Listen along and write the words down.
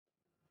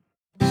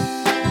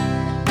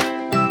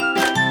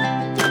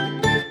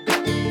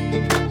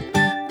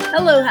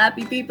Hello,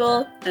 happy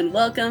people, and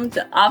welcome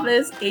to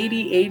Office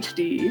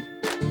ADHD.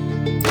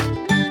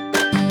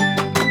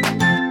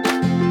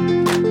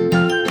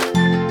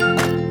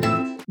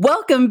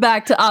 Welcome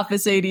back to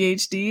Office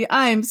ADHD.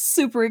 I'm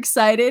super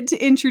excited to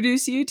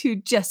introduce you to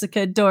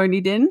Jessica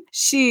Dornieden.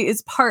 She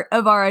is part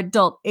of our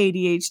adult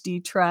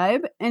ADHD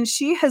tribe, and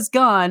she has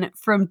gone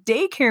from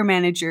daycare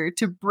manager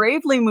to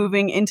bravely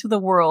moving into the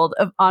world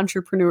of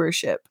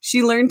entrepreneurship.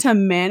 She learned to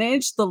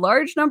manage the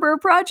large number of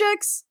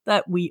projects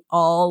that we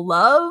all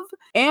love,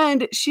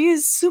 and she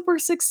is super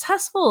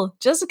successful.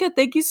 Jessica,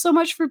 thank you so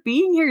much for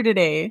being here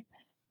today.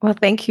 Well,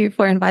 thank you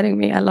for inviting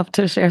me. I love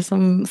to share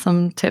some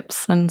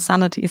tips and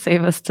sanity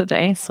savers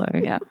today. So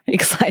yeah,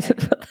 excited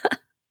for that.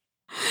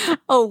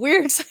 Oh,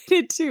 we're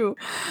excited too.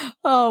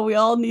 Oh, we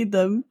all need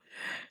them.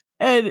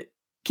 And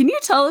can you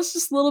tell us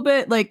just a little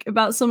bit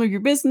about some of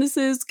your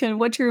businesses, kind of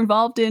what you're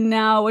involved in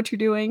now, what you're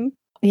doing?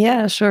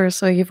 Yeah, sure.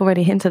 So you've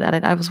already hinted at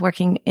it. I was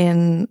working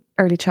in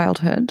early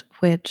childhood,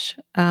 which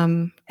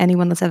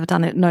anyone that's ever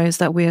done it knows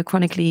that we are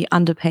chronically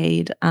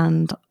underpaid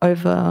and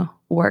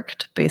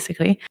overworked,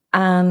 basically.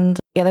 And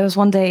yeah, there was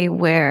one day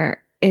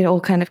where it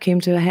all kind of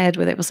came to a head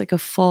where it was like a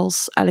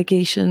false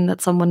allegation that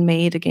someone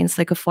made against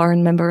like a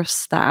foreign member of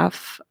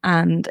staff.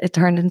 And it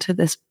turned into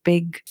this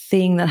big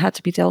thing that had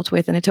to be dealt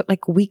with. And it took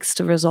like weeks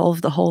to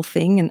resolve the whole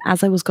thing. And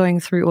as I was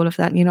going through all of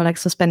that, like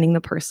suspending the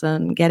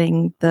person,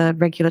 getting the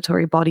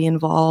regulatory body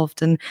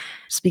involved and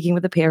speaking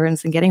with the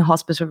parents and getting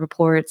hospital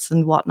reports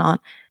and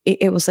whatnot,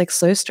 it was like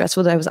so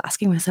stressful that I was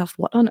asking myself,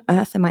 what on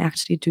earth am I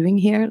actually doing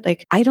here?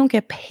 Like, I don't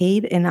get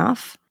paid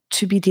enough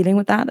to be dealing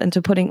with that and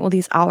to putting all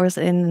these hours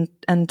in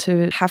and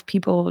to have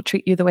people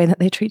treat you the way that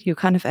they treat you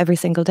kind of every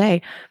single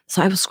day.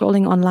 So I was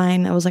scrolling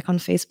online. I was like on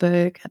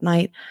Facebook at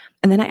night.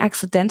 And then I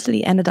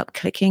accidentally ended up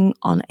clicking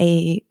on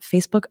a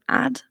Facebook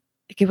ad.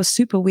 Like, it was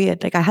super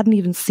weird. Like, I hadn't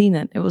even seen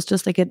it. It was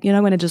just like,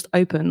 when it just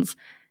opens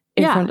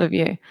in front of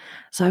you.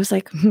 So I was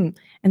like, And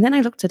then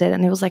I looked at it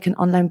and it was like an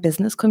online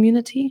business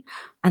community.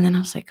 And then I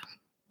was like,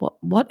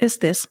 what is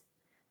this?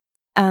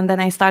 And then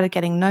I started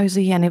getting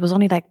nosy, and it was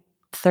only like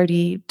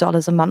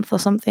 $30 a month or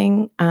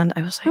something. And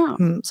I was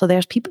like, So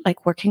there's people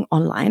like working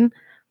online.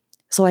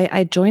 So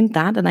I joined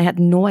that, and I had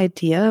no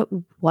idea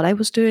what I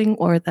was doing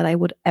or that I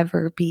would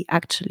ever be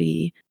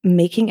actually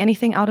making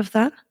anything out of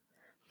that.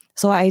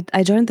 So I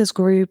joined this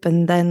group,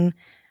 and then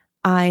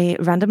I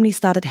randomly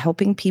started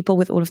helping people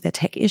with all of their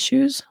tech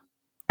issues.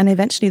 And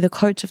eventually the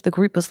coach of the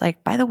group was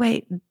like, by the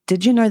way,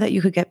 did you know that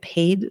you could get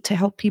paid to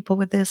help people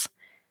with this?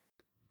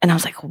 And I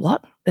was like,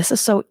 what? This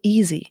is so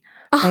easy.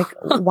 Like,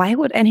 why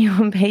would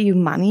anyone pay you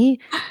money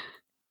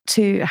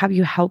to have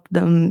you help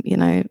them,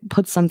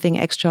 put something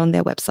extra on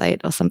their website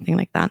or something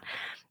like that?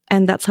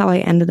 And that's how I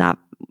ended up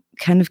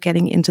kind of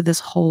getting into this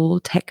whole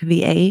tech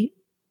VA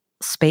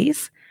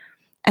space.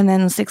 And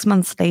then 6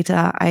 months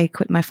later, I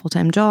quit my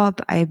full-time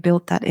job. I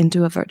built that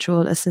into a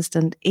virtual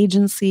assistant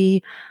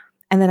agency.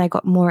 And then I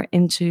got more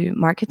into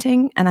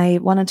marketing, and I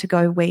wanted to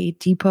go way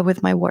deeper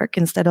with my work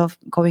instead of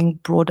going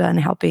broader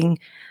and helping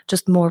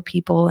just more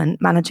people and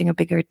managing a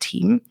bigger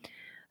team.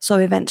 So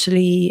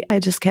eventually I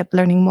just kept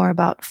learning more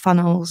about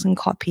funnels and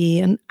copy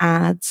and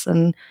ads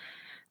and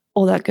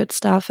all that good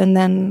stuff. And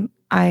then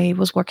I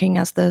was working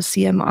as the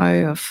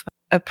CMO of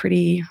a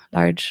pretty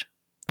large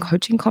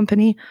coaching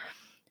company.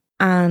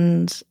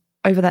 And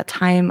over that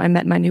time, I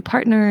met my new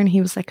partner, and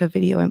he was like a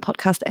video and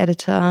podcast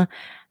editor.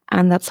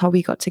 And that's how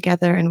we got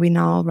together. And we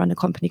now run a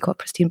company called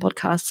Pristine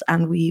Podcasts,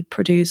 and we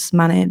produce,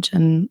 manage,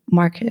 and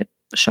market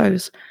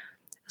shows.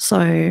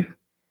 So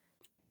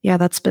yeah,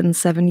 that's been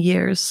 7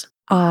 years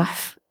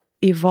of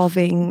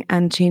evolving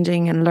and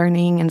changing and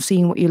learning and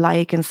seeing what you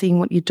like and seeing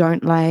what you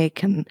don't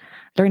like and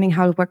learning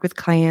how to work with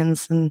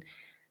clients and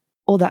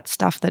all that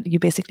stuff that you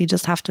basically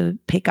just have to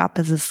pick up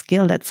as a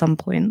skill at some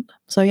point.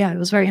 So yeah, it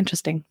was very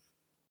interesting.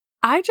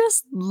 I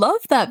just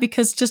love that,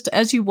 because just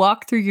as you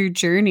walk through your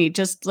journey,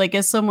 just like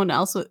as someone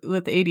else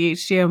with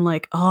ADHD, I'm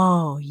like,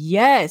 oh,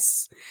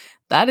 yes,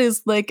 that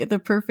is like the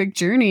perfect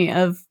journey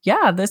of,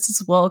 this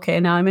is, well,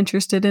 okay, now I'm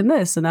interested in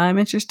this and I'm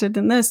interested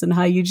in this, and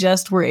how you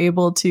just were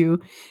able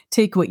to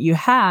take what you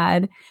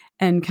had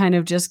and kind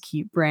of just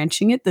keep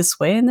branching it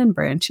this way and then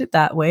branch it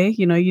that way.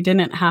 You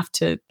didn't have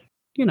to,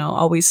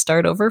 always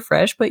start over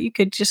fresh, but you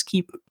could just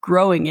keep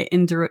growing it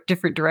in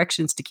different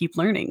directions to keep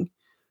learning.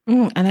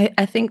 And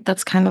I think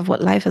that's kind of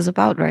what life is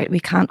about, right?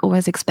 We can't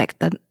always expect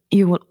that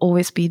you will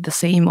always be the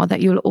same, or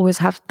that you'll always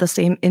have the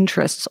same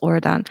interests, or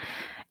that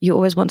you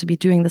always want to be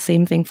doing the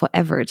same thing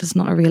forever. It is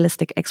not a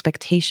realistic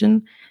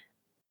expectation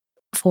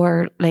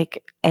for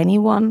like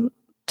anyone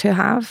to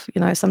have.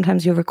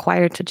 Sometimes you're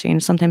required to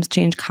change. Sometimes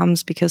change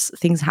comes because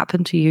things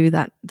happen to you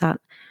that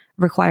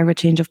require a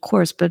change, of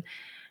course. But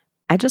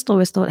I just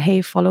always thought,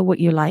 hey, follow what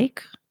you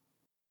like.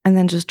 And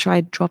then just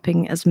try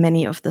dropping as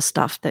many of the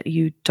stuff that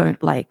you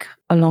don't like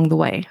along the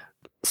way,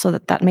 so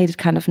that made it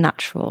kind of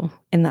natural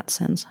in that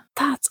sense.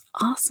 That's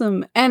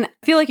awesome. And I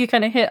feel like you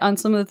kind of hit on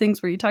some of the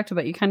things where you talked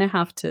about you kind of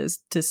have to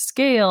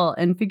scale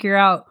and figure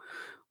out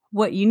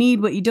what you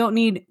need, what you don't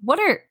need. What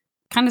are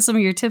kind of some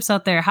of your tips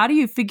out there? How do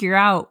you figure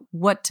out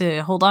what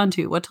to hold on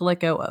to, what to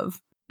let go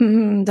of?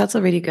 That's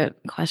a really good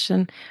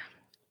question.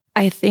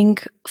 I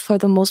think for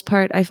the most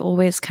part, I've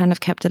always kind of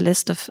kept a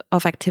list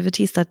of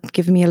activities that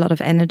give me a lot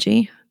of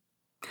energy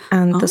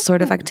and the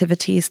sort of Oh.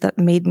 activities that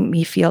made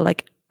me feel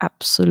like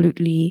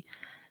absolutely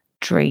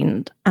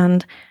drained.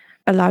 And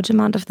a large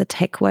amount of the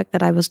tech work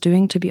that I was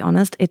doing, to be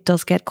honest, it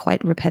does get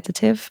quite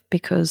repetitive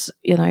because,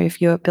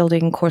 if you're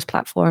building course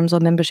platforms or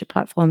membership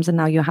platforms and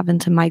now you're having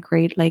to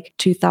migrate like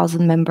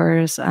 2,000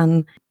 members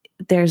and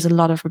there's a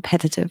lot of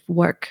repetitive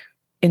work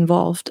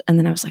involved. And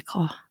then I was like,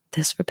 oh,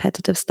 this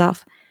repetitive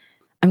stuff,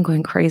 I'm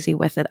going crazy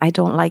with it. I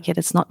don't like it.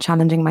 It's not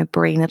challenging my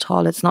brain at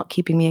all. It's not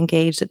keeping me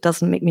engaged. It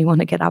doesn't make me want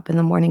to get up in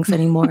the mornings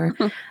anymore.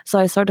 So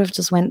I sort of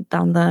just went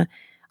down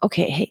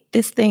okay, hey,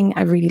 this thing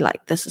I really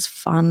like. This is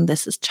fun.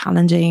 This is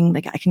challenging.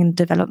 Like I can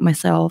develop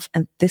myself.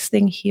 And this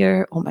thing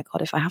here, oh my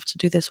God, if I have to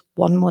do this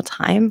one more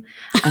time,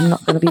 I'm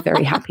not going to be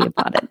very happy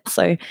about it.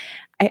 So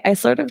I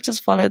sort of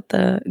just followed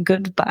the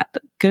good, bad,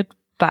 good,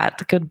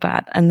 bad, good,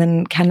 bad, and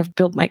then kind of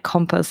built my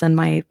compass and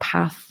my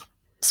path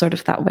sort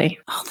of that way.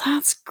 Oh,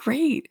 that's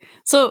great.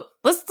 So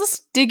let's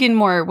dig in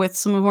more with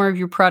some more of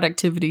your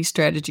productivity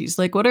strategies.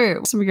 Like, what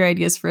are some of your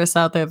ideas for us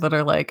out there that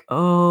are like,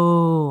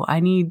 oh, I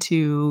need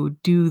to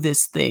do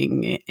this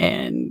thing,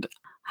 and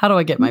how do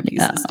I get my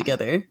pieces Yeah.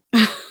 together?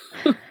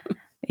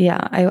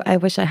 Yeah, I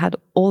wish I had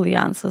all the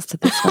answers to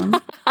this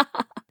one.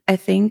 I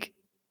think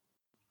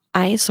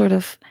I sort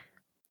of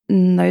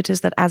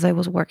noticed that as I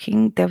was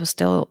working, there were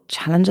still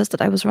challenges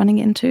that I was running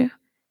into.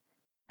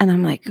 And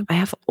I'm like, I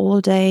have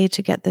all day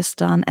to get this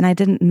done. And I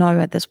didn't know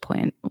at this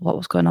point what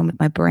was going on with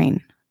my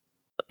brain.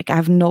 Like, I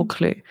have no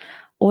clue.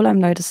 All I'm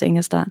noticing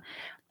is that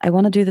I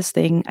want to do this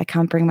thing. I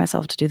can't bring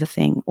myself to do the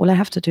thing. All I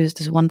have to do is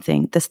this one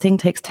thing. This thing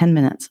takes 10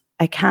 minutes.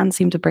 I can't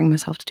seem to bring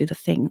myself to do the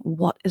thing.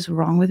 What is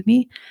wrong with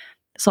me?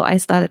 So I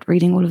started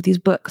reading all of these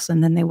books,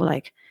 and then they were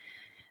like,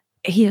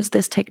 here's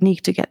this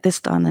technique to get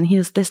this done, and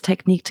here's this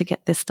technique to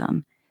get this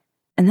done.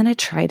 And then I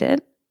tried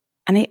it,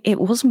 and it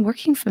wasn't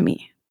working for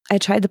me. I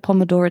tried the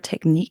Pomodoro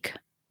technique,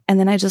 and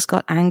then I just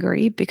got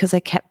angry because I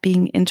kept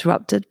being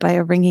interrupted by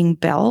a ringing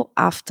bell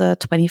after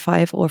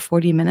 25 or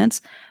 40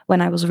 minutes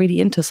when I was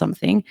really into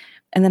something.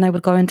 And then I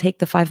would go and take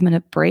the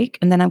 5-minute break,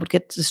 and then I would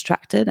get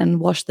distracted and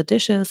wash the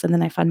dishes, and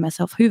then I find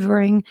myself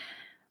hoovering.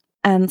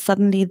 And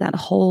suddenly that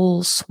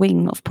whole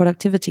swing of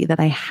productivity that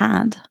I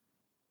had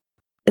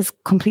is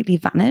completely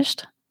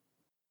vanished.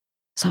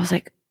 So I was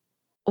like,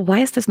 why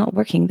is this not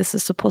working? This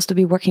is supposed to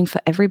be working for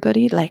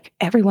everybody. Like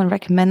everyone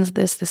recommends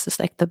this. This is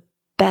like the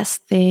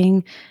best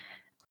thing.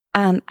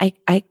 And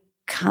I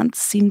can't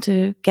seem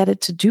to get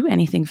it to do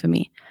anything for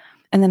me.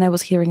 And then I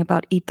was hearing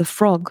about eat the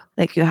frog.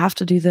 Like you have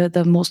to do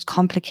the most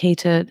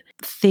complicated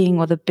thing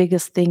or the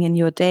biggest thing in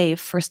your day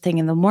first thing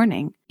in the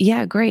morning.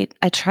 Yeah, great.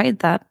 I tried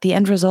that. The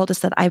end result is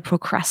that I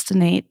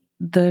procrastinate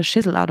the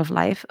shizzle out of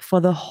life for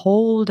the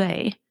whole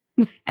day.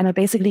 And I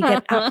basically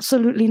get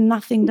absolutely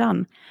nothing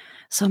done.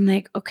 So I'm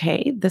like,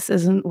 okay, this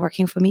isn't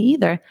working for me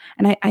either.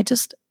 And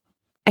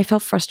I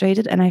felt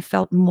frustrated and I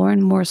felt more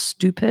and more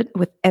stupid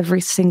with every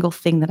single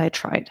thing that I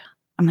tried.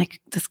 I'm like,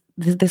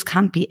 this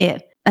can't be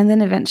it. And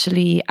then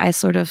eventually I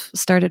sort of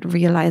started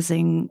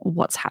realizing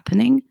what's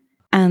happening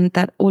and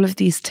that all of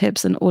these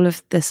tips and all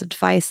of this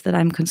advice that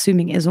I'm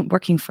consuming isn't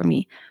working for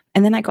me.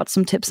 And then I got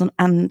some tips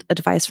and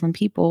advice from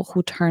people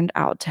who turned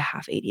out to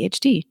have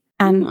ADHD.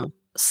 And Oh.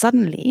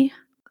 suddenly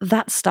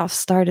that stuff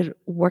started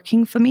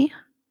working for me.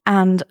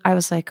 And I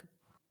was like,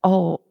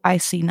 oh, I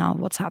see now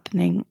what's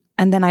happening.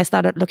 And then I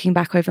started looking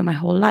back over my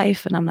whole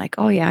life and I'm like,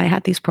 oh, yeah, I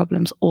had these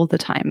problems all the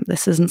time.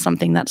 This isn't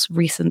something that's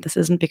recent. This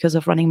isn't because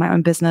of running my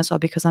own business or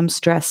because I'm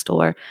stressed,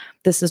 or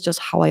this is just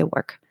how I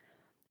work.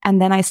 And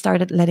then I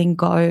started letting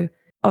go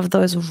of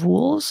those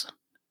rules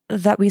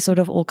that we sort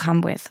of all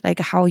come with, like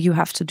how you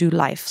have to do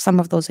life. Some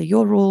of those are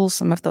your rules,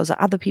 some of those are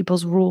other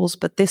people's rules,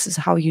 but this is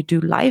how you do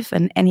life,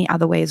 and any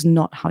other way is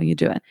not how you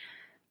do it.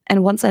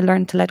 And once I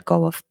learned to let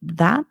go of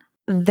that,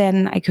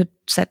 then I could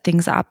set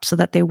things up so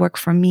that they work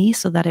for me,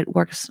 so that it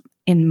works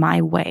in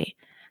my way.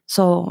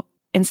 So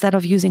instead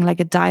of using like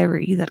a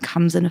diary that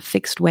comes in a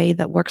fixed way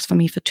that works for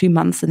me for 2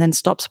 months and then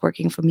stops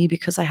working for me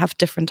because I have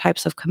different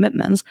types of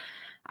commitments,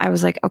 I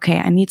was like, okay,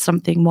 I need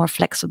something more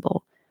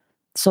flexible.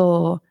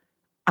 So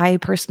I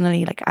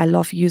personally, like, I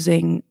love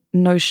using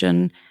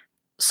Notion.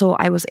 So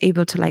I was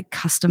able to like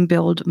custom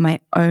build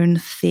my own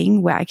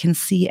thing where I can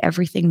see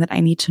everything that I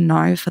need to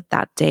know for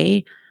that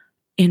day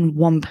in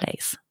one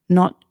place,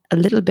 not a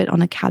little bit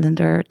on a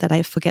calendar that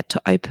I forget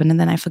to open and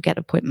then I forget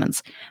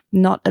appointments,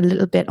 not a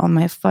little bit on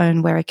my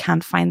phone where I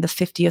can't find the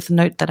 50th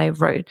note that I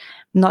wrote,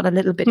 not a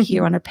little bit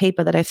here on a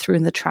paper that I threw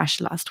in the trash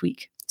last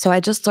week. So I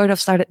just sort of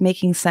started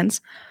making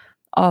sense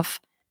of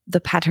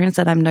the patterns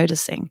that I'm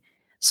noticing.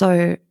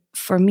 So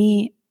for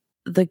me,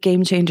 the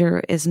game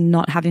changer is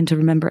not having to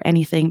remember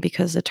anything,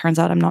 because it turns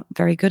out I'm not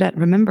very good at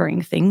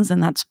remembering things,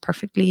 and that's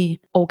perfectly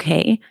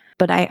okay.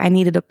 But I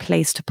needed a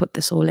place to put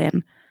this all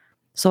in.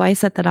 So I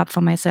set that up for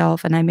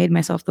myself, and I made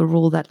myself the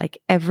rule that like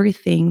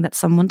everything that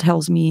someone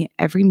tells me,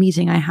 every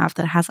meeting I have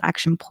that has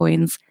action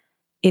points,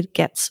 it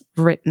gets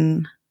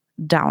written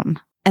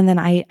down. And then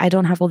I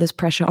don't have all this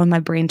pressure on my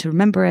brain to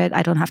remember it.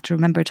 I don't have to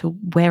remember to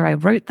where I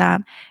wrote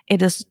that.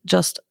 It is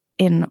just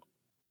in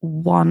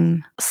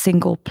one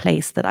single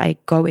place that I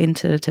go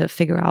into to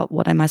figure out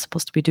what am I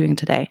supposed to be doing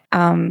today.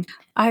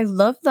 I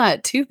love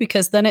that too,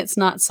 because then it's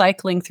not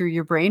cycling through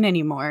your brain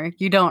anymore.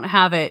 You don't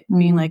have it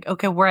being like,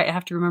 okay, right, I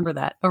have to remember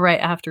that. All right,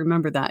 I have to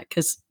remember that,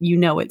 because you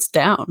know it's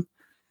down.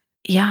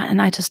 Yeah,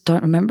 and I just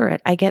don't remember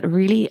it.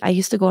 I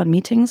used to go on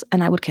meetings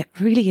and I would get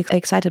really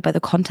excited by the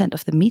content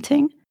of the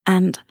meeting.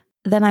 And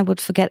then I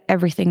would forget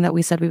everything that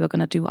we said we were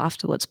going to do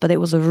afterwards. But it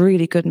was a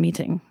really good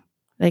meeting.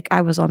 Like,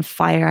 I was on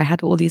fire. I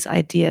had all these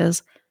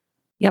ideas.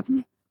 Yep.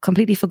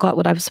 Completely forgot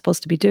what I was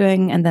supposed to be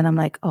doing. And then I'm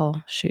like,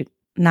 oh, shoot.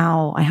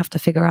 Now I have to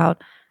figure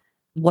out,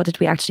 what did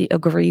we actually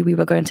agree we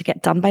were going to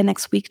get done by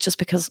next week? Just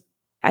because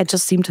I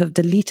just seem to have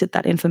deleted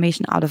that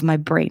information out of my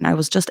brain. I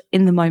was just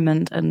in the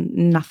moment and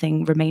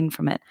nothing remained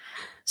from it.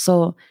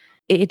 So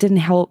it didn't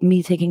help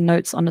me taking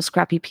notes on a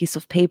scrappy piece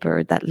of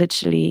paper that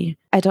literally,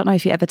 I don't know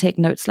if you ever take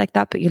notes like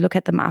that, but you look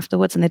at them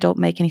afterwards and they don't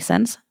make any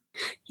sense.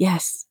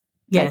 Yes.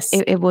 Like, Yes.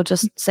 it will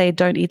just say,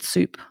 don't eat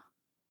soup.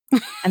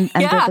 And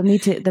Yeah.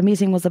 the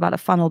meeting was about a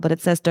funnel, but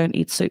it says, don't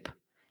eat soup.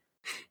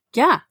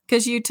 Yeah,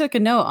 because you took a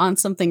note on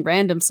something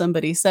random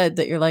somebody said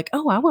that you're like,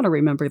 oh, I want to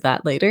remember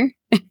that later.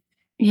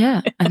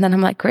 Yeah. And then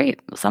I'm like, great,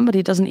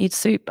 somebody doesn't eat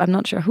soup. I'm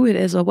not sure who it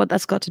is or what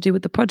that's got to do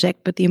with the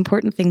project, but the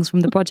important things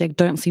from the project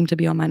don't seem to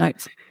be on my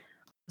notes.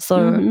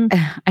 So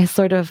I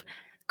sort of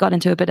got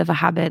into a bit of a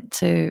habit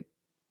to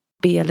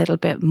be a little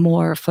bit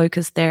more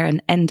focused there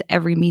and end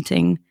every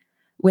meeting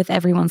with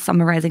everyone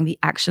summarizing the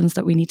actions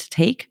that we need to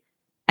take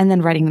and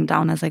then writing them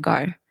down as I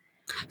go.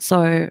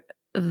 So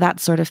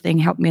that sort of thing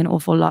helped me an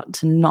awful lot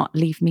to not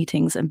leave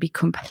meetings and be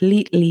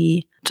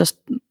completely just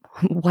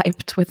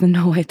wiped with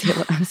no idea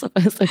what I'm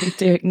supposed to be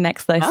doing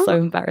next. That's so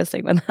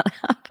embarrassing when that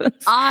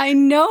happens. I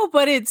know,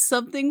 but it's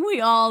something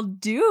we all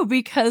do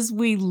because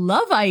we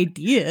love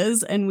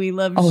ideas and we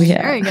love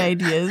sharing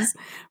ideas.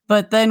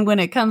 But then when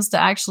it comes to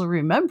actually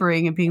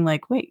remembering and being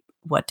like, wait,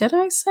 what did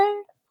I say?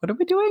 What are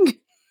we doing?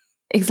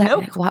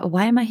 Exactly. Nope.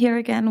 Why am I here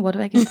again? What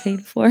do I get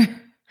paid for?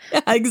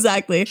 Yeah,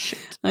 exactly.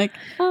 Like,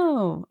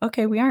 oh,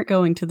 okay, we aren't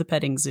going to the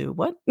petting zoo.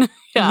 What?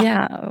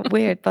 Yeah,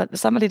 weird, but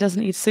somebody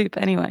doesn't eat soup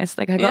anyways.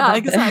 Like, I got that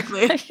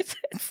exactly. I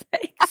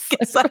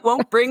guess I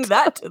won't bring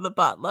that to the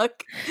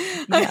potluck.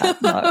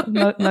 Yeah,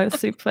 no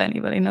soup for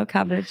anybody. No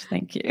cabbage,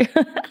 thank you.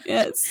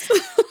 Yes.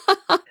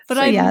 But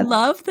so, I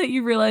love that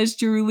you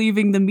realized you were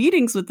leaving the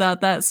meetings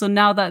without that. So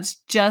now that's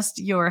just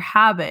your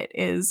habit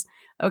is,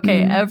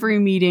 okay, every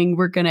meeting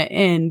we're going to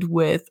end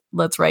with,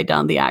 let's write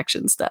down the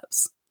action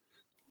steps.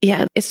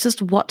 Yeah, it's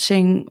just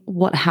watching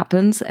what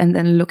happens and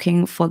then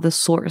looking for the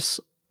source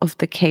of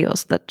the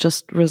chaos that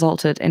just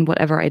resulted in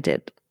whatever I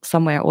did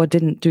somewhere or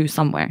didn't do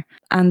somewhere.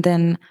 And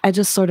then I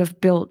just sort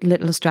of built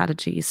little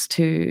strategies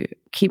to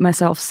keep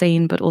myself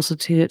sane, but also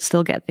to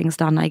still get things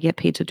done. I get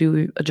paid to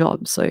do a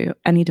job, so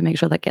I need to make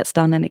sure that gets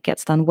done and it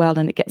gets done well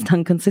and it gets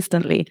done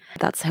consistently.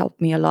 That's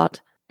helped me a lot.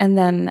 And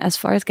then as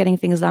far as getting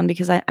things done,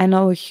 because I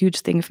know a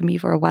huge thing for me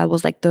for a while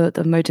was like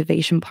the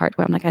motivation part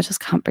where I'm like, I just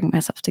can't bring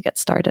myself to get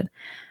started.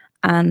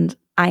 And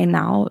I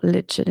now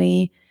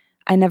literally,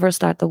 I never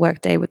start the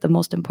workday with the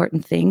most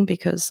important thing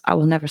because I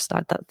will never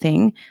start that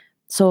thing.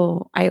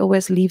 So I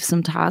always leave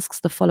some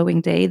tasks the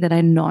following day that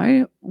I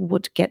know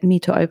would get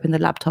me to open the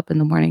laptop in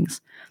the mornings.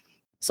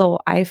 So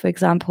I, for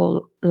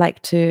example,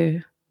 like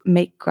to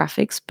make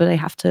graphics, but I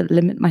have to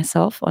limit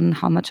myself on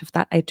how much of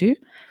that I do.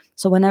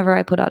 So whenever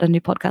I put out a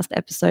new podcast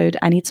episode,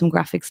 I need some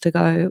graphics to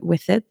go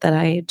with it that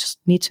I just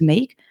need to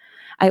make.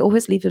 I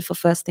always leave it for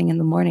first thing in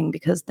the morning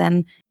because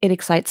then it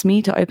excites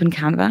me to open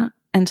Canva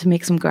and to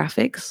make some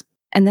graphics.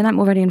 And then I'm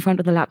already in front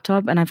of the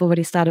laptop and I've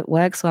already started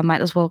work, so I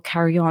might as well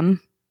carry on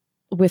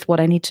with what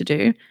I need to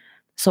do.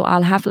 So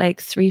I'll have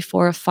like 3,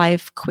 4, or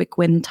 5 quick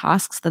win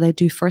tasks that I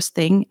do first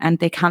thing, and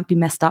they can't be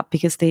messed up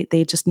because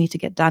they just need to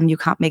get done. You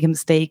can't make a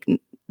mistake,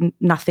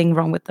 nothing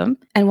wrong with them.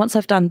 And once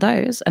I've done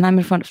those and I'm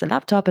in front of the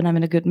laptop and I'm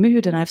in a good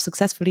mood and I've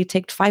successfully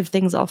ticked 5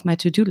 things off my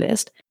to-do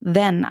list,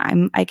 then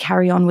I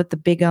carry on with the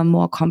bigger,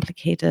 more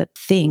complicated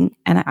thing.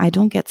 And I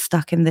don't get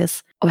stuck in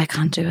this, oh, I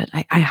can't do it.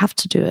 I have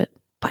to do it,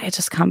 but I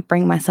just can't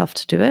bring myself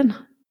to do it.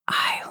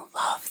 I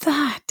love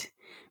that.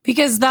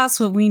 Because that's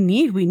what we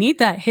need. We need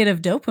that hit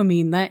of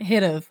dopamine, that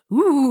hit of,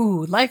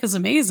 ooh, life is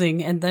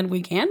amazing. And then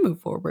we can move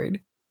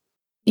forward.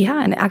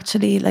 Yeah. And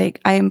actually,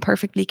 like, I am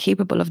perfectly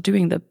capable of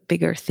doing the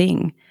bigger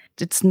thing.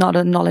 It's not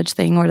a knowledge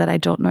thing or that I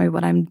don't know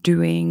what I'm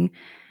doing.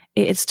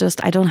 It's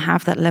just, I don't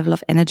have that level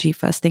of energy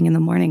first thing in the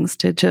mornings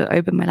to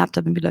open my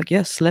laptop and be like,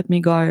 yes, let me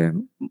go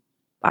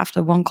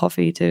after 1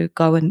 coffee to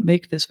go and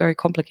make this very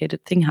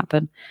complicated thing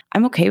happen.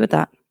 I'm okay with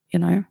that. You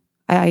know,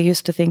 I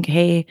used to think,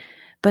 hey,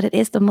 but it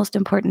is the most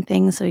important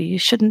thing, so you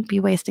shouldn't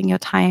be wasting your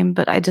time.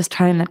 But I just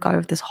try and let go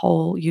of this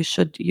whole you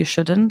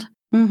shouldn't,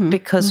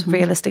 because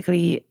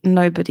realistically,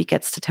 nobody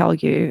gets to tell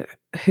you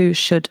who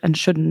should and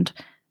shouldn't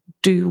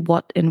do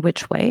what in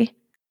which way.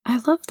 I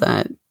love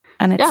that.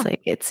 And it's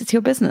like, it's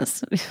your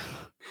business.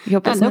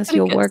 Your Yeah, business, nobody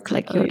your gets work, to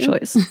like tell your you.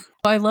 choice.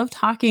 I love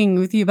talking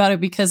with you about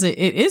it because it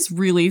is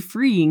really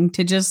freeing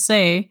to just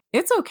say,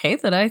 it's okay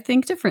that I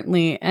think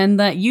differently and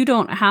that you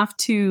don't have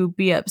to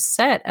be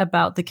upset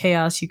about the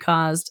chaos you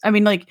caused. I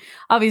mean, like,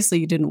 obviously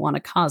you didn't want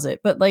to cause it,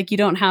 but like, you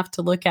don't have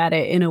to look at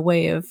it in a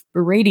way of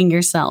berating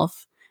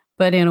yourself,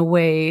 but in a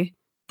way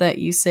that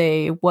you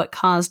say, what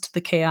caused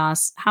the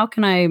chaos? How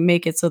can I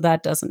make it so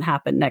that doesn't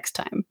happen next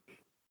time?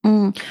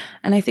 Mm.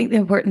 And I think the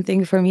important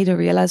thing for me to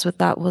realize with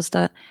that was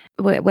that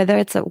whether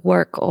it's at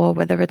work or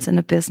whether it's in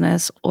a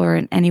business or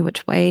in any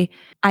which way,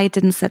 I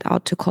didn't set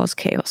out to cause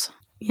chaos.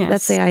 Let's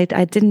Yes. say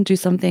I didn't do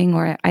something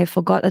or I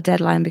forgot a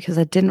deadline because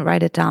I didn't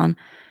write it down.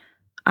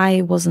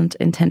 I wasn't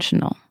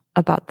intentional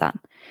about that.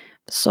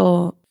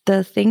 So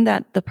the thing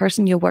that the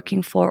person you're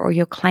working for or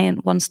your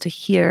client wants to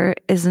hear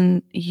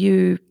isn't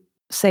you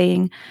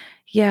saying,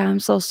 yeah, I'm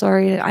so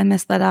sorry. I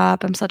messed that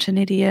up. I'm such an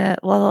idiot.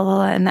 Blah, blah,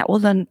 blah. And that all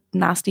the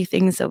nasty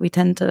things that we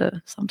tend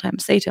to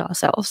sometimes say to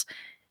ourselves.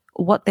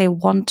 What they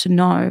want to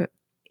know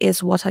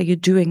is, what are you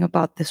doing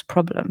about this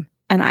problem?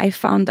 And I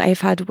found I've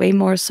had way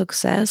more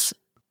success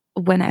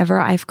whenever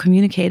I've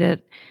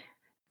communicated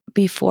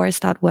before I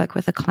start work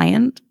with a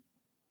client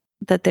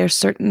that there's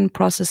certain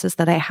processes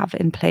that I have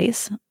in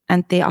place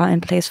and they are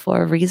in place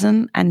for a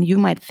reason. And you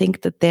might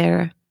think that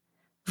they're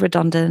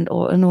redundant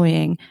or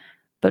annoying.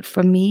 But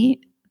for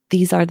me,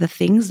 these are the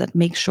things that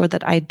make sure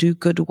that I do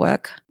good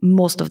work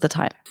most of the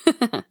time.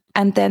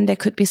 And then there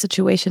could be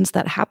situations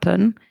that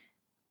happen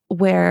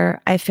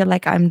where I feel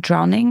like I'm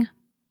drowning.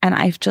 And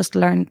I've just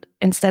learned,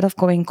 instead of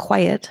going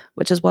quiet,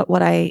 which is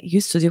what I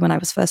used to do when I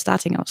was first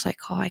starting, I was like,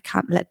 oh, I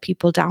can't let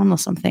people down or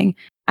something.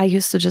 I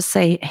used to just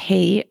say,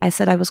 hey, I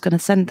said I was going to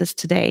send this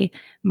today.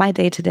 My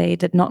day today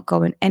did not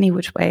go in any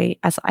which way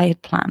as I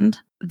had planned.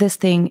 This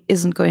thing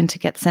isn't going to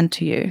get sent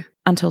to you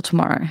until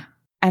tomorrow.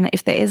 And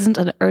if there isn't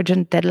an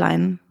urgent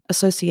deadline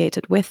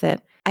associated with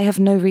it, I have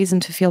no reason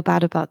to feel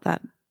bad about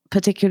that,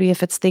 particularly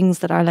if it's things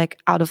that are like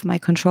out of my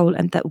control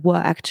and that were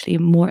actually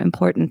more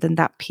important than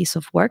that piece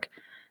of work.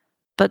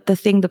 But the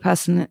thing the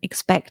person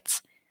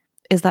expects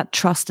is that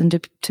trust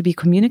and to be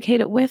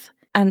communicated with.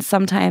 And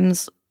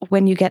sometimes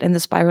when you get in the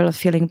spiral of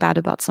feeling bad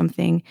about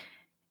something,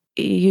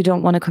 you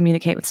don't want to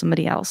communicate with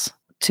somebody else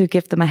to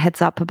give them a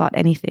heads up about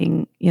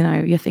anything. You know,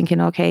 you're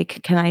thinking, okay,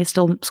 can I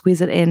still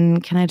squeeze it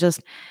in? Can I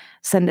just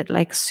send it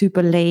like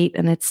super late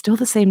and it's still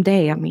the same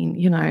day? I mean,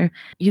 you know,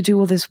 you do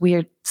all this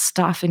weird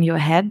stuff in your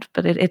head,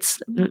 but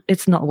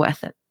it's not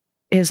worth it.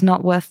 It's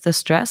not worth the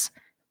stress,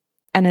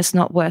 and it's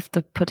not worth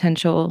the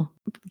potential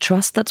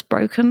trust that's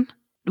broken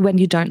when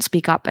you don't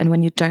speak up and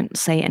when you don't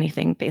say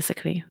anything,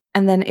 basically.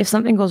 And then if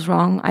something goes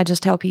wrong, I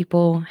just tell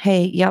people,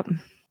 hey, yep,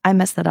 I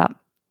messed that up.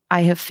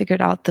 I have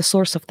figured out the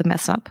source of the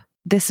mess up.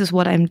 This is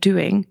what I'm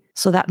doing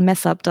so that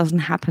mess up doesn't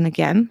happen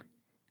again.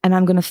 And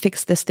I'm going to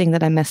fix this thing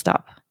that I messed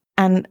up.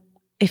 And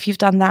if you've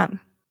done that,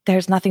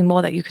 there's nothing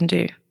more that you can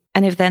do.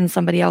 And if then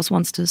somebody else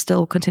wants to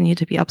still continue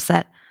to be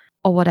upset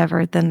or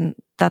whatever, then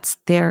that's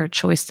their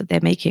choice that they're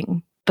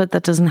making. But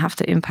that doesn't have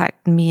to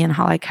impact me and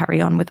how I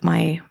carry on with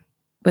my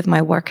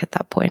work at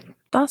that point.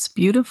 That's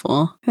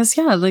beautiful. Because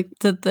yeah, like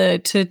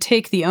the to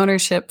take the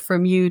ownership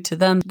from you to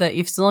them, that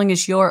if as long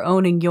as you're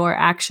owning your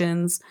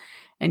actions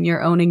and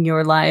you're owning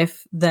your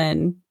life,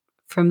 then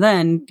from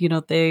then, you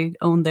know, they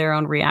own their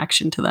own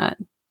reaction to that.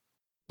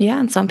 Yeah,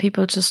 and some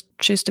people just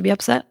choose to be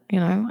upset, you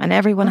know, and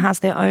everyone has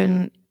their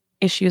own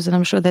issues. And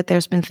I'm sure that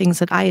there's been things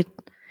that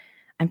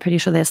I'm pretty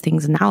sure there's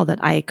things now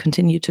that I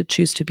continue to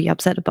choose to be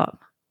upset about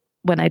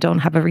when I don't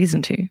have a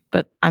reason to,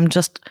 but I'm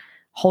just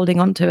holding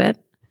on to it,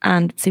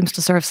 and it seems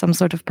to serve some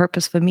sort of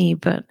purpose for me,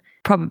 but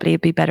probably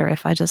it'd be better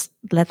if I just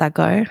let that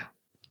go.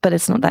 But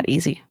it's not that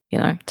easy, you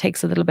know, it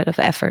takes a little bit of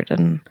effort.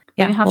 And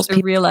You yeah, have most to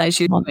people realize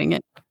you're want. doing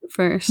it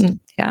first.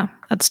 Yeah,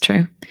 that's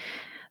true.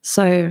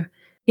 So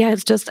yeah,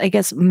 it's just, I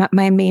guess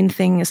my main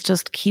thing is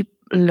just keep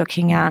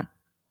looking at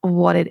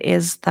what it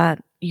is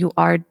that you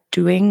are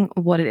doing,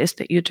 what it is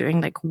that you're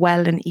doing like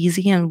well and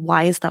easy, and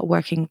why is that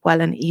working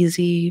well and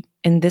easy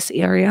in this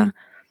area.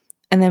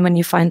 And then when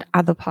you find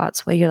other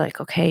parts where you're like,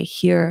 okay,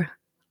 here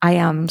I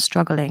am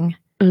struggling,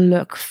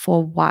 look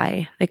for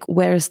why. Like,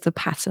 where's the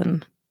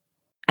pattern?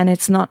 And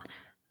it's not,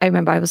 I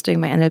remember I was doing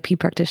my NLP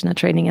practitioner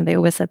training and they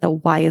always said that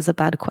why is a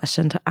bad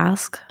question to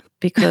ask,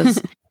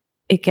 because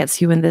it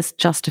gets you in this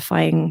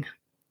justifying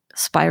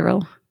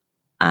spiral.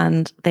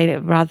 And they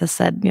rather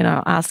said, you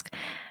know, ask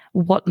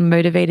what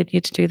motivated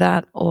you to do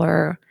that,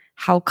 or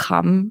how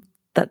come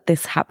that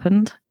this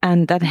happened.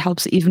 And that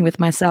helps even with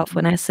myself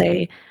when I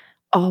say,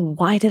 oh,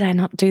 why did I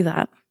not do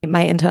that?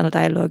 My internal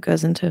dialogue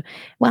goes into,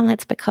 well,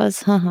 it's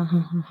because,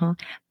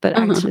 but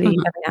actually,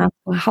 I ask,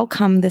 well, how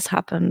come this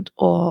happened?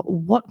 Or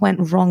what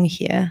went wrong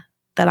here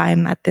that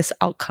I'm at this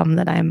outcome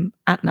that I'm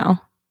at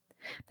now?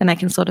 Then I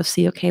can sort of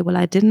see, okay, well,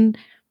 I didn't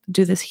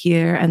do this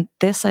here, and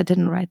this I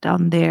didn't write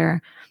down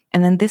there.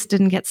 And then this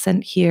didn't get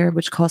sent here,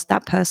 which caused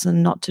that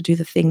person not to do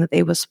the thing that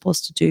they were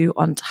supposed to do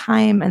on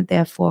time. And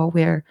therefore,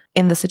 we're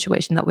in the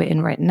situation that we're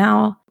in right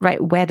now, right?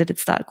 Where did it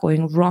start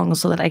going wrong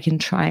so that I can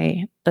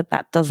try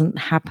that doesn't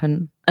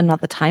happen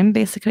another time,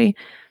 basically.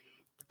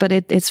 But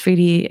it's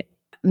really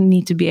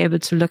need to be able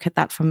to look at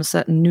that from a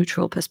certain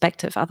neutral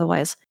perspective.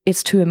 Otherwise,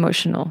 it's too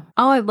emotional.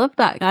 Oh, I love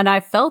that. And I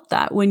felt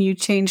that when you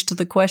changed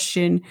the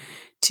question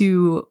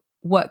to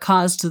what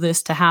caused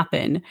this to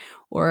happen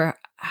or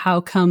how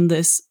come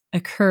this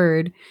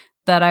occurred,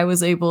 that I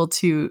was able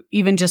to,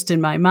 even just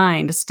in my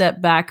mind,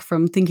 step back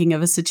from thinking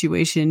of a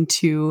situation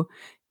to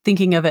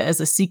thinking of it as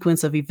a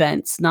sequence of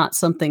events, not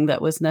something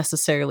that was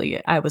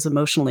necessarily I was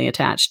emotionally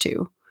attached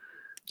to.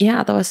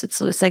 Yeah, otherwise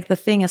it's like the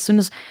thing, as soon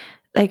as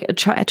like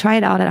try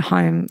it out at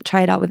home,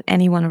 try it out with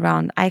anyone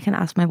around. I can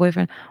ask my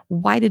boyfriend,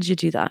 why did you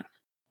do that?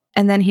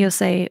 And then he'll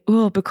say,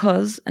 oh,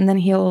 because, and then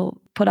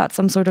he'll put out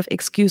some sort of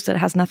excuse that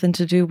has nothing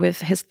to do with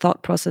his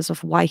thought process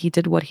of why he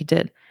did what he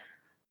did.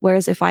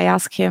 Whereas if I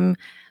ask him,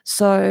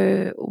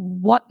 so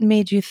what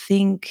made you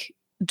think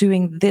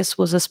doing this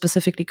was a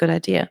specifically good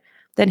idea?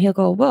 Then he'll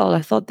go, well,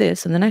 I thought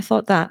this, and then I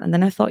thought that, and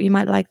then I thought you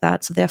might like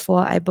that. So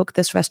therefore, I booked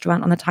this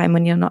restaurant on a time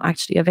when you're not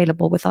actually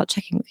available without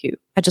checking with you.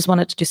 I just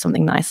wanted to do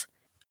something nice.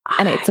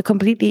 And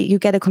you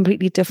get a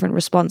completely different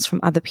response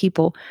from other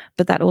people,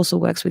 but that also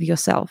works with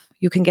yourself.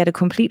 You can get a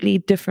completely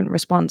different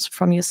response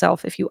from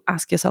yourself if you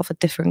ask yourself a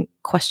different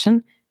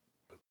question,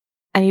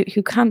 and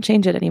you can't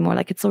change it anymore.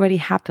 Like, it's already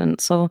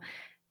happened. So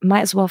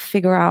might as well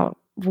figure out,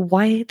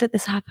 why did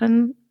this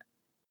happen?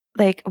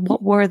 Like,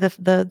 what were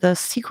the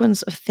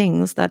sequence of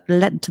things that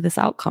led to this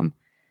outcome?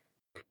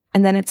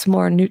 And then it's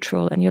more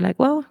neutral, and you're like,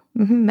 well,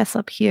 mess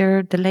up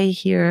here, delay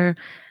here,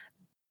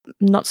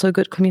 not so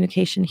good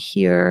communication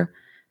here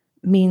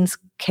means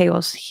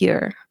chaos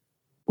here.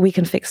 We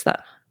can fix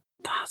that.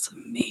 That's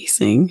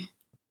amazing.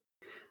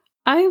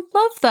 I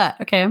love that.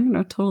 Okay, I'm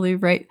going to totally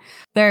write.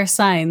 There are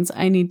signs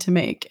I need to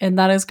make, and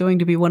that is going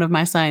to be one of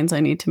my signs I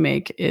need to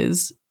make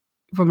is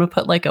I'm going to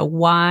put like a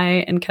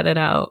Y and cut it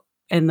out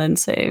and then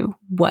say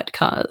what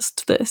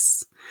caused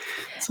this.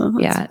 So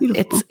that's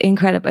beautiful. It's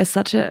incredible. It's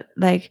such a,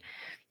 like,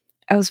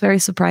 I was very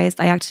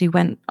surprised. I actually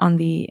went on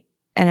the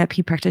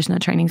NLP practitioner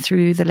training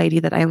through the lady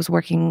that I was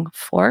working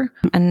for,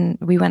 and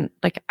we went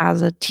like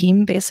as a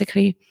team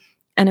basically.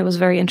 And it was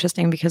very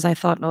interesting because I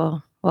thought,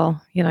 oh,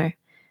 well,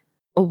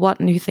 what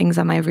new things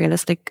am I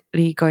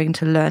realistically going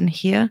to learn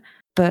here?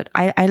 But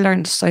I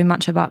learned so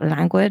much about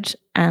language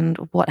and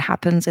what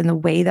happens in the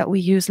way that we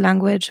use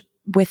language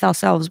with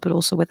ourselves, but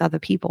also with other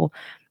people.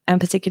 And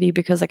particularly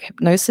because like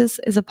hypnosis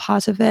is a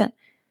part of it.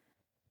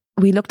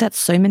 We looked at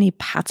so many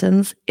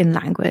patterns in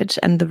language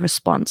and the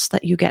response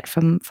that you get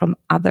from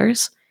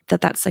others,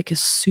 that's like a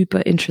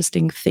super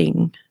interesting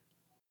thing.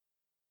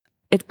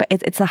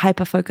 It's a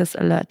hyper focus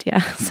alert,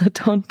 yeah. So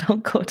don't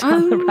go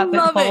down the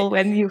rabbit hole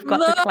when you've got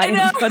the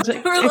client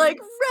project. We're like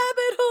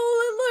rabbit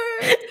hole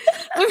alert.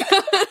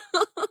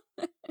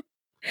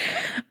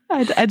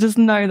 I just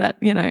know that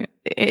it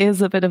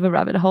is a bit of a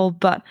rabbit hole,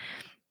 but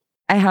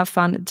I have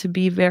found it to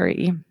be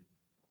very,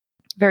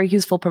 very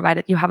useful,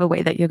 provided you have a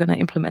way that you're going to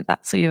implement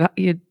that. So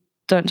you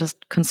don't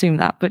just consume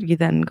that, but you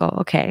then go,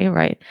 okay,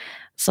 right.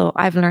 So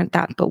I've learned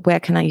that, but where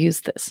can I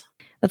use this?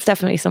 That's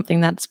definitely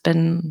something that's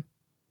been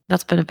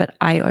a bit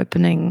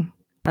eye-opening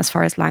as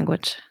far as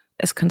language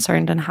is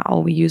concerned and how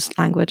we use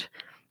language.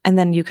 And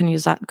then you can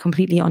use that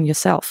completely on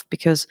yourself,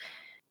 because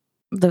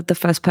the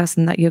first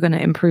person that you're going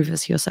to improve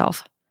is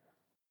yourself.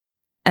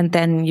 And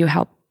then you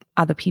help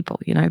other people,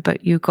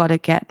 but you got to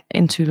get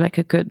into like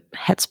a good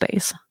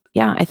headspace.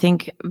 Yeah, I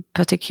think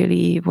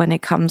particularly when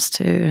it comes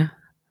to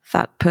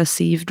that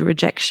perceived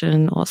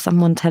rejection or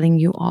someone telling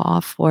you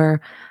off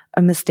or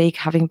a mistake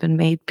having been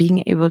made,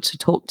 being able to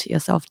talk to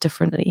yourself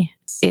differently,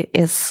 it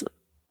is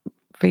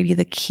really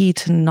the key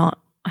to not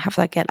have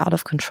that get out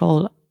of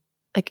control.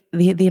 Like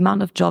the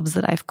amount of jobs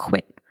that I've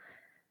quit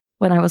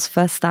when I was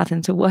first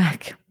starting to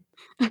work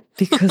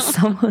because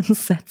someone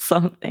said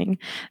something.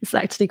 It's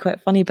actually quite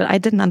funny, but I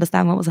didn't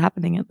understand what was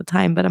happening at the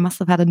time, but I must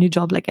have had a new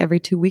job like every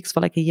 2 weeks for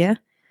like a year.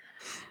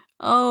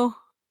 Oh,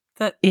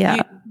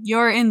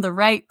 you're in the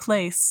right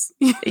place.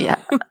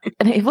 Yeah.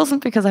 And it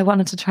wasn't because I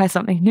wanted to try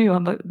something new,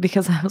 but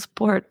because I was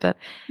bored. But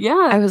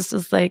yeah, I was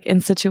just like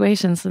in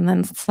situations, and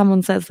then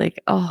someone says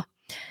like, oh,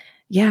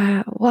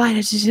 yeah, why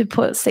did you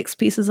put 6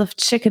 pieces of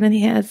chicken in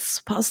here? It's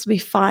supposed to be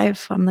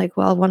 5. I'm like,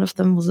 well, one of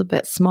them was a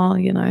bit small,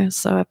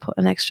 so I put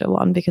an extra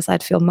one because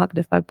I'd feel mugged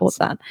if I bought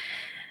that.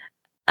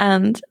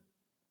 And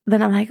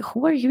then I'm like,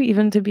 who are you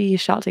even to be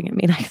shouting at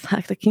me like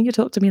that? Like, can you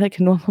talk to me like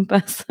a normal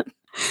person?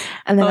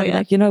 And then I'm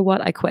like, you know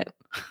what? I quit.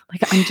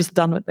 Like, I'm just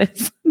done with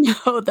this.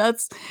 No,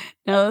 that's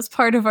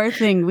part of our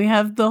thing. We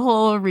have the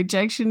whole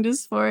rejection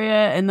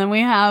dysphoria, and then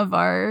we have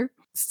our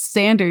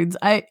standards.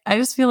 I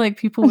just feel like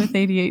people with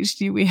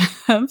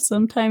ADHD,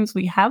 sometimes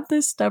we have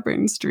this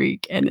stubborn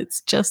streak, and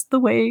it's just the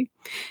way.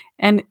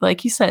 And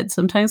like you said,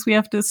 sometimes we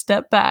have to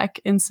step back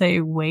and say,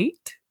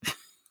 wait,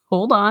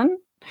 hold on.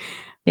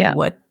 Yeah.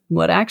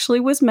 What actually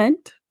was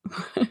meant?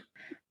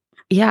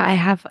 Yeah, I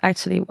have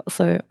actually.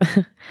 So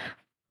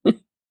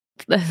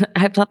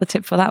I've got the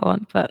tip for that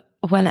one. But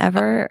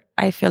whenever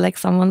I feel like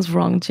someone's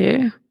wronged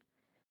you,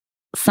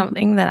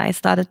 something that I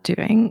started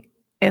doing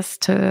is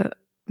to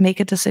make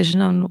a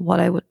decision on what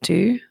I would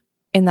do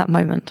in that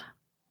moment.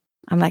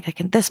 I'm like,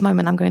 this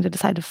moment, I'm going to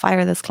decide to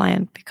fire this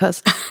client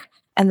because,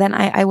 and then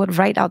I would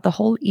write out the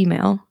whole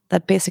email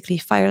that basically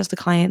fires the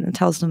client and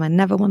tells them I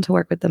never want to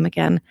work with them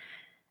again.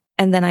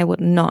 And then I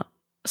would not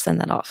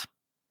send that off.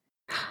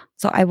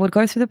 So I would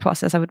go through the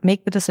process. I would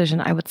make the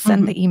decision. I would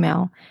send the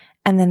email.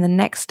 And then the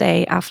next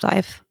day after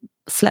I've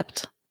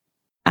slept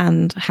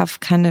and have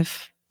kind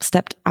of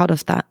stepped out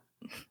of that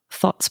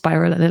thought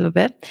spiral a little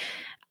bit,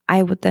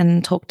 I would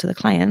then talk to the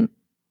client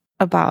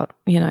about,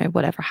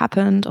 whatever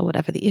happened or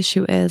whatever the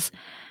issue is.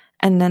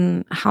 And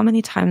then how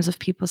many times have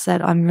people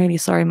said, I'm really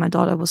sorry, my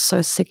daughter was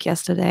so sick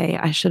yesterday.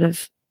 I should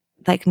have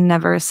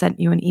never sent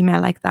you an email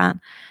like that.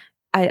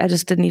 I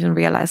just didn't even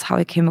realize how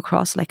it came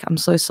across. Like, I'm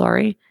so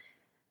sorry.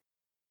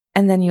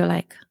 And then you're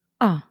like,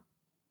 oh,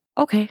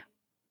 okay.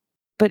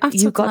 But I'm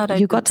so glad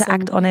you got to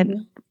act on it,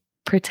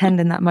 pretend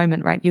in that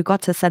moment, right? You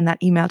got to send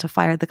that email to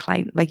fire the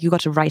client. Like, you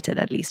got to write it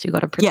at least. You got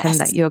to pretend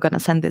that you're going to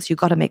send this. You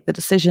got to make the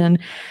decision.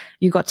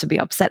 You got to be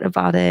upset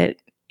about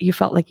it. You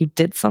felt like you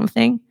did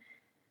something.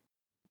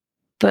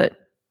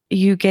 But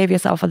you gave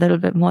yourself a little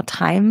bit more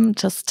time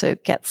just to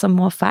get some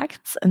more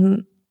facts.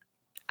 And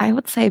I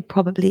would say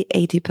probably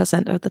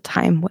 80% of the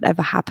time,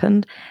 whatever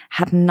happened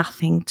had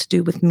nothing to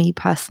do with me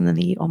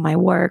personally or my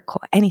work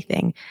or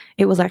anything.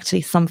 It was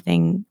actually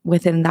something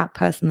within that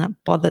person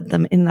that bothered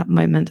them in that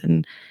moment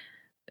and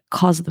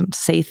caused them to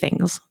say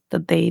things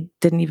that they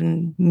didn't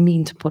even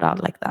mean to put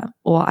out like that.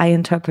 Or I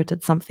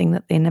interpreted something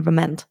that they never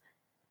meant.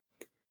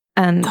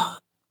 And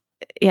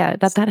yeah,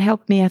 that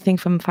helped me, I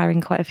think, from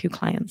firing quite a few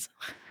clients.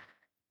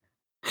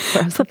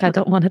 Where I was like, I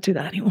don't want to do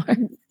that anymore.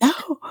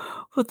 No,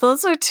 but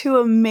those are two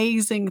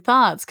amazing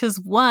thoughts. Because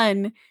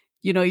one,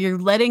 you're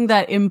letting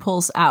that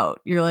impulse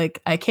out. You're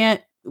like, I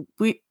can't.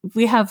 We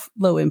have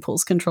low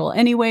impulse control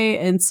anyway,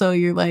 and so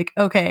you're like,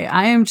 okay,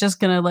 I am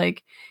just gonna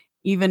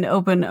even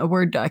open a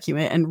Word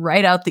document and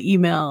write out the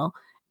email,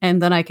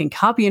 and then I can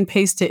copy and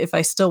paste it if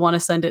I still want to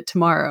send it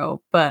tomorrow.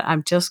 But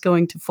I'm just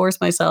going to force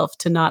myself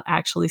to not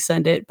actually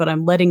send it. But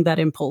I'm letting that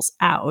impulse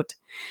out.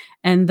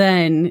 And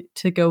then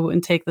to go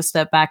and take the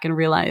step back and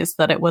realize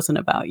that it wasn't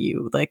about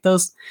you. Like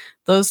those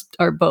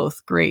are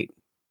both great.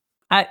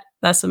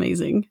 That's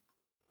amazing.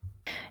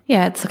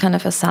 Yeah, it's a kind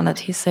of a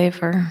sanity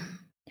saver.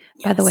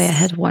 Yes. By the way, a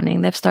head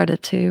warning, they've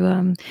started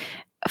to,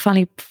 a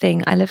funny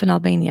thing, I live in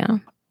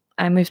Albania.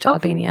 I moved to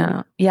Albania.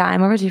 Cool. Yeah,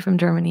 I'm originally from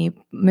Germany,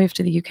 moved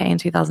to the UK in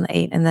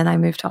 2008, and then I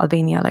moved to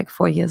Albania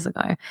 4 years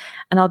ago.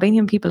 And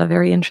Albanian people are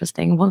very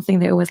interesting. One thing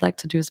they always like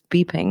to do is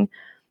beeping.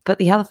 But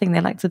the other thing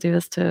they like to do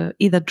is to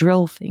either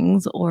drill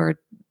things or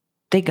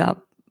dig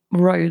up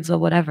roads or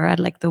whatever at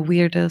the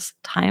weirdest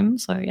time.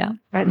 So yeah,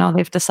 right now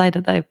they've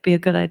decided that it'd be a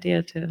good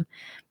idea to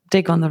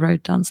dig on the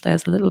road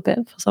downstairs a little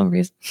bit for some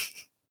reason.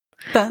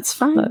 That's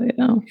fine.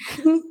 So,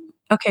 yeah.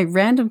 Okay,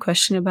 random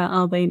question about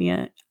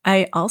Albania.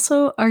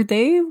 Are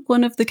they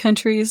one of the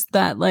countries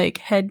that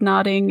head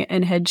nodding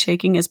and head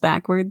shaking is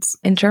backwards?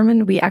 In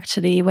German, we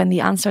actually, when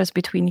the answer is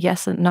between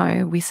yes and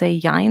no, we say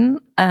jein.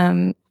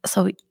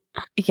 So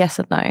yes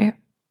and no.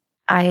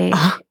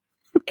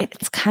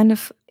 It's kind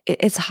of,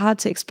 it's hard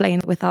to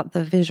explain without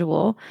the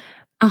visual.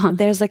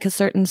 There's a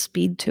certain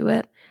speed to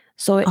it.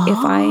 So if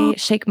I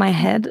shake my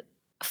head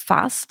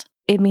fast,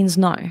 it means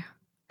no.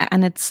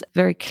 And it's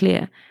very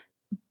clear.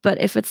 But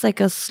if it's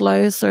a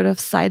slow sort of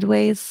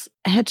sideways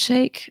head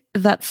shake,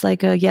 that's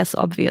a yes,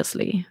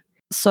 obviously.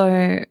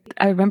 So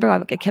I remember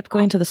I kept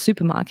going to the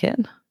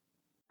supermarket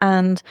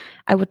and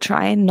I would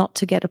try not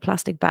to get a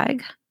plastic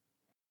bag.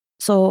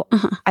 So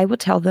I would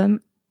tell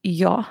them,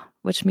 ja,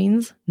 which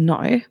means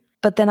no.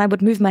 But then I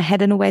would move my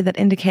head in a way that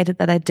indicated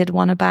that I did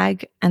want a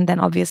bag. And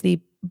then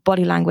obviously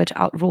body language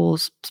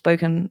outrules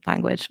spoken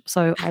language.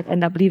 So I'd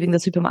end up leaving the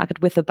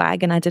supermarket with a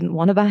bag and I didn't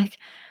want a bag.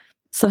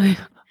 So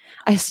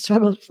I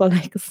struggled for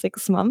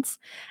 6 months.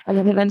 And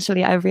then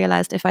eventually I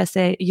realized if I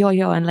say yo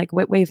and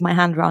wave my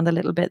hand around a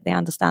little bit, they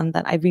understand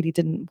that I really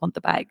didn't want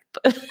the bag.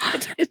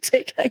 But it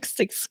did take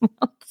 6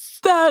 months.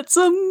 That's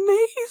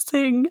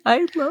amazing.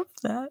 I love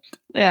that.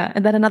 Yeah.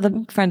 And then another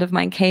friend of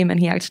mine came and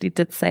he actually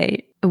did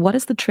say, what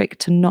is the trick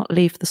to not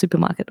leave the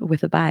supermarket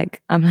with a bag?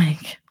 I'm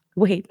like,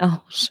 wait,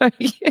 I'll show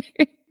you.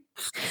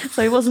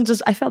 So it wasn't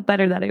just, I felt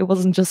better that it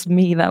wasn't just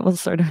me that was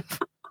sort of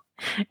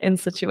in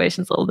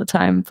situations all the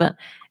time. But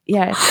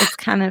yeah, it's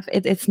kind of,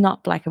 it's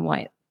not black and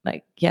white.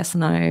 Yes,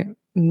 no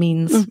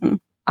means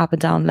up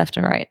and down, left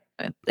and right.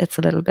 It's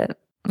a little bit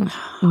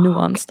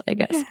nuanced, I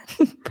guess.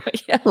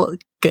 But yeah. Well,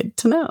 good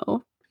to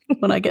know.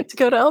 When I get to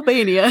go to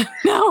Albania,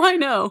 now I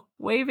know.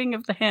 Waving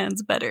of the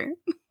hands better.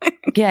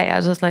 Yeah, I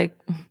was just no.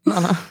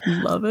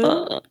 Love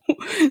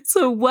it.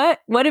 So what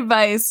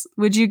advice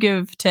would you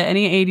give to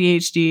any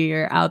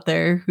ADHDer out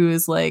there who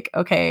is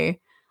okay,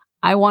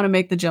 I want to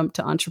make the jump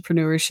to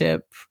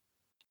entrepreneurship.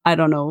 I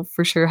don't know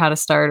for sure how to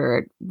start,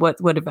 or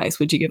what advice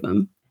would you give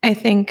them? I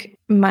think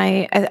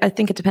I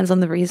think it depends on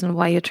the reason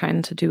why you're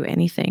trying to do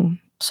anything.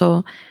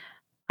 So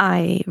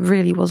I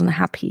really wasn't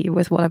happy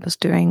with what I was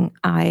doing.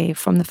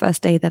 From the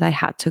first day that I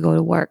had to go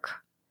to work,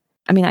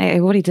 I mean, I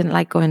already didn't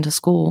like going to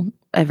school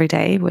every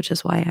day, which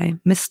is why I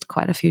missed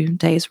quite a few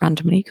days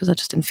randomly because I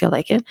just didn't feel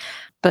like it.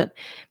 But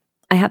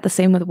I had the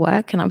same with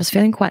work, and I was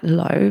feeling quite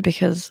low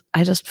because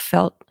I just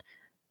felt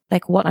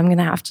like, what, I'm going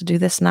to have to do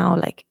this now,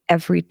 like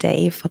every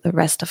day for the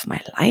rest of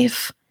my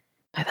life.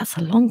 Like, that's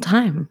a long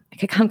time.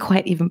 Like, I can't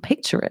quite even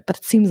picture it, but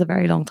it seems a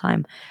very long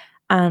time.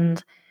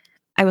 And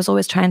I was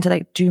always trying to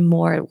like do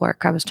more at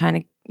work. I was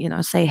trying to,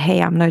 say,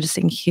 hey, I'm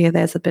noticing here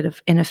there's a bit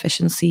of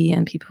inefficiency,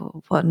 and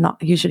people were not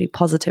usually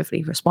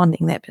positively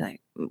responding. They'd be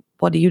like,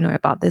 what do you know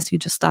about this? You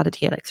just started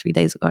here like 3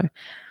 days ago.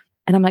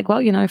 And I'm like,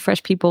 well,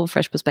 fresh people,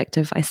 fresh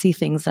perspective. I see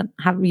things that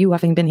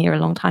having been here a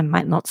long time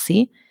might not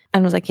see.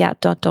 And I was like, yeah,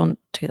 don't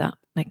do that.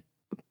 Like,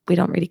 we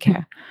don't really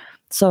care.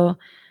 So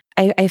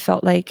I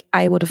felt like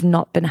I would have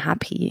not been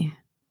happy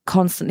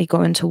constantly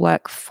going to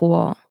work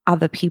for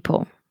other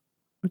people,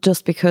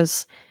 just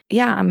because,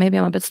 yeah, maybe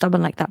I'm a bit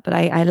stubborn like that, but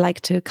I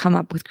like to come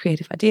up with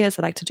creative ideas.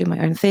 I like to do my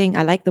own thing.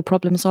 I like the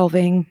problem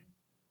solving.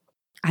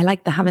 I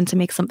like the having to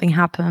make something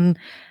happen.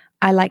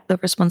 I like the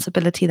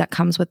responsibility that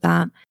comes with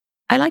that.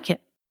 I like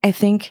it. I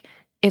think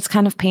it's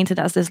kind of painted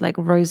as this like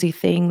rosy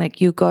thing,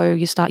 like you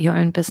start your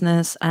own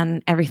business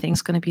and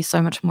everything's going to be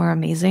so much more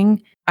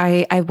amazing.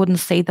 I wouldn't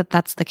say that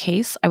that's the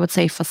case. I would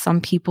say for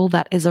some people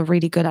that is a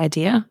really good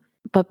idea,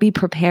 but be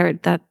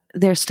prepared that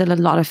there's still a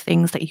lot of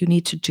things that you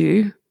need to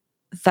do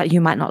that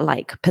you might not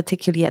like,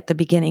 particularly at the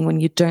beginning when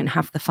you don't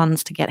have the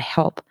funds to get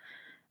help.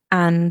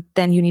 And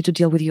then you need to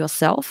deal with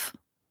yourself.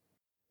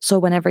 So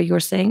whenever you're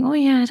saying, oh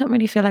yeah, I don't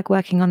really feel like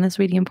working on this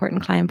really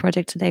important client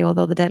project today,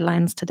 although the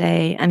deadline's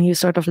today, and you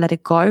sort of let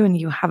it go and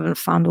you haven't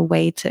found a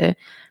way to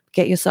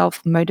get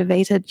yourself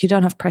motivated, you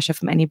don't have pressure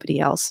from anybody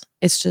else.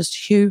 It's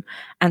just you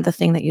and the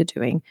thing that you're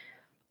doing.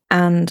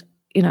 And,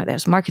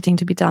 there's marketing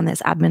to be done,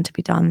 there's admin to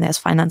be done, there's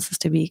finances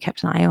to be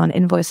kept an eye on,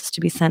 invoices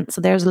to be sent. So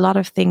there's a lot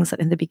of things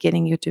that in the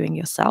beginning you're doing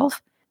yourself.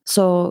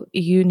 So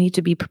you need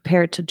to be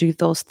prepared to do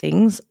those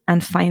things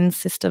and find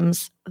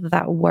systems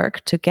that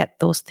work to get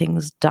those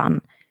things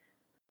done.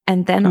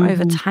 And then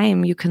over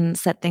time, you can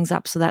set things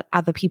up so that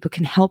other people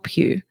can help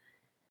you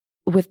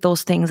with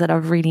those things that are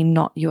really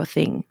not your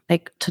thing.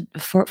 Like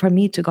for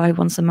me to go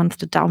once a month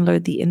to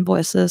download the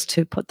invoices,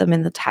 to put them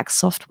in the tax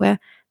software,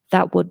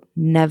 that would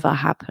never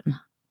happen.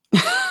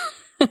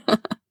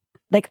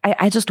 Like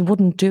I just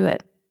wouldn't do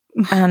it.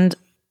 And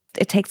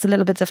it takes a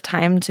little bit of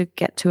time to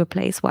get to a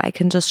place where I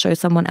can just show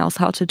someone else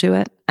how to do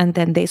it. And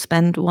then they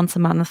spend once a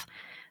month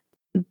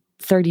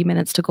 30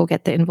 minutes to go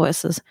get the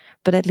invoices.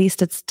 But at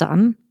least it's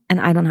done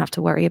and I don't have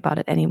to worry about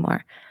it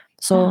anymore.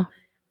 So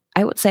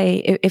I would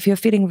say if you're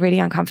feeling really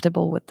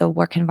uncomfortable with the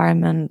work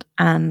environment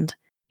and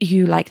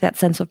you like that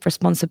sense of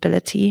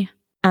responsibility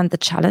and the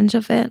challenge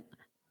of it,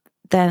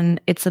 then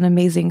it's an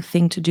amazing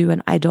thing to do.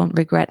 And I don't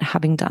regret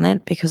having done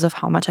it because of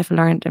how much I've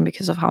learned and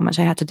because of how much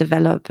I had to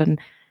develop. And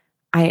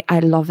I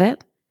love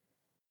it.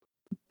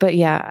 But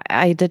yeah,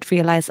 I did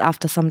realize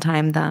after some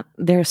time that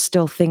there's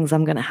still things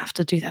I'm going to have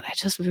to do that I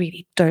just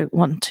really don't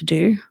want to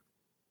do.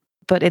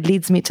 But it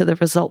leads me to the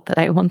result that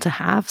I want to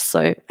have.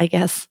 So I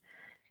guess,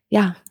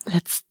 yeah,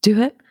 let's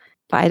do it.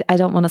 But I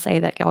don't want to say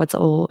that,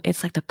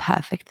 it's like the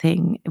perfect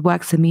thing. It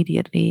works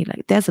immediately.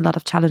 Like there's a lot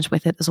of challenge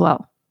with it as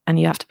well. And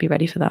you have to be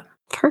ready for that.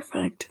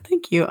 Perfect.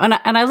 Thank you. And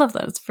I love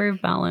that. It's very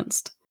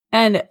balanced.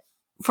 And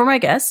for my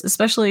guests,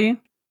 especially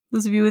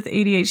those of you with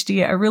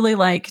ADHD, I really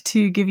like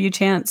to give you a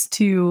chance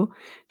to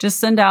just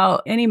send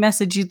out any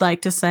message you'd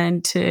like to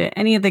send to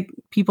any of the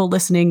people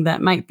listening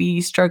that might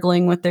be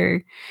struggling with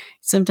their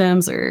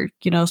symptoms or,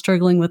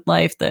 struggling with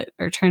life, that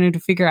are trying to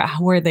figure out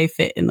where they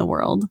fit in the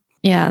world.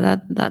 Yeah,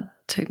 that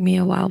took me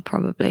a while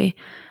probably.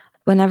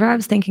 Whenever I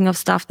was thinking of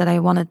stuff that I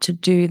wanted to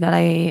do that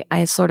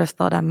I sort of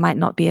thought I might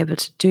not be able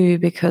to do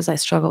because I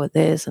struggle with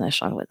this and I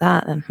struggle with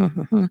that,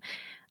 and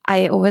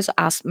I always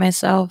asked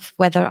myself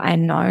whether I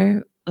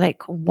know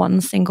like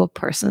one single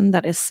person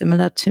that is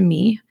similar to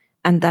me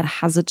and that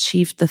has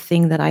achieved the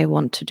thing that I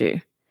want to do.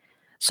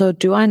 So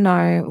do I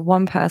know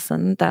one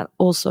person that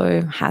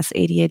also has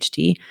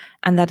ADHD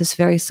and that is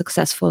very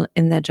successful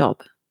in their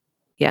job?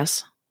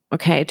 Yes.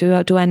 Okay.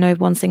 Do I know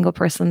one single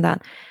person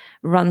that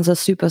runs a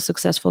super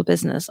successful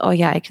business? Oh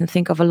yeah, I can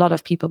think of a lot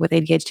of people with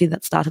ADHD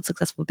that started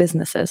successful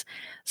businesses.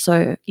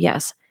 So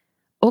yes.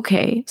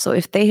 Okay. So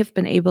if they have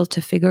been able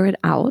to figure it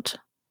out,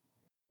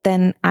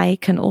 then I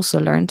can also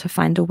learn to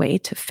find a way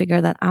to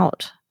figure that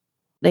out.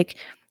 Like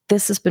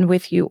this has been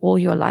with you all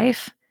your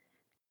life.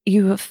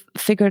 You have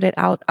figured it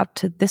out up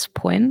to this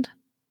point.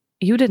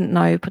 You didn't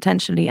know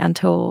potentially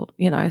until,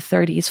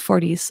 30s,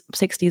 40s,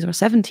 60s, or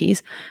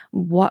 70s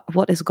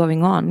what is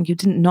going on. You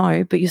didn't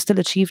know, but you still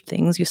achieved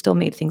things. You still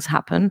made things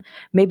happen.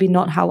 Maybe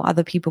not how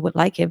other people would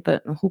like it,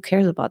 but who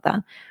cares about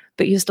that?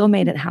 But you still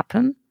made it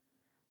happen.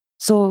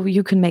 So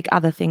you can make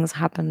other things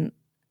happen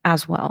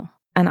as well.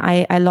 And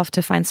I love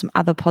to find some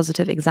other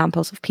positive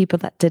examples of people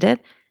that did it.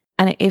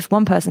 And if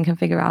one person can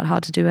figure out how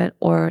to do it,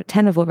 or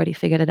 10 have already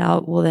figured it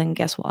out, well, then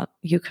guess what?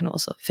 You can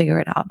also figure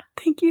it out.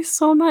 Thank you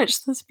so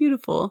much. That's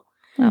beautiful.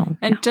 Oh,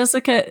 and yeah.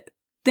 Jessica,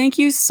 thank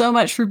you so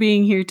much for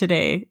being here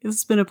today.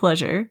 It's been a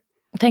pleasure.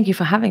 Thank you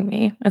for having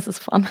me. This is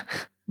fun.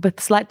 With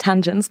slight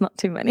tangents, not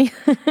too many.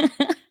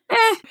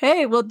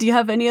 Hey, well, do you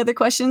have any other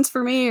questions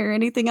for me or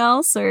anything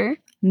else? Or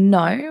No,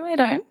 I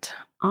don't.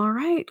 All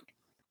right.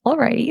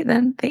 Alrighty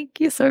then. Thank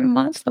you so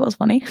much. That was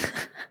funny.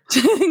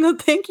 No,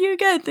 thank you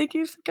again. Thank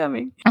you for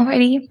coming.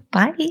 Alrighty.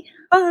 Bye.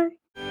 Bye.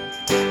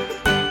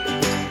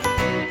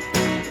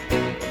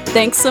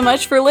 Thanks so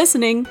much for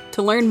listening.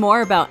 To learn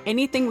more about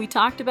anything we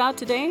talked about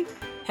today,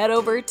 head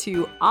over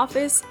to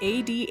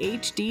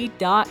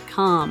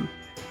officeadhd.com.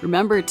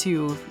 Remember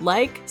to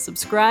like,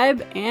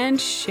 subscribe, and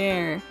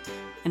share.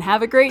 And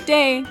have a great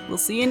day. We'll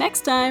see you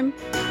next time.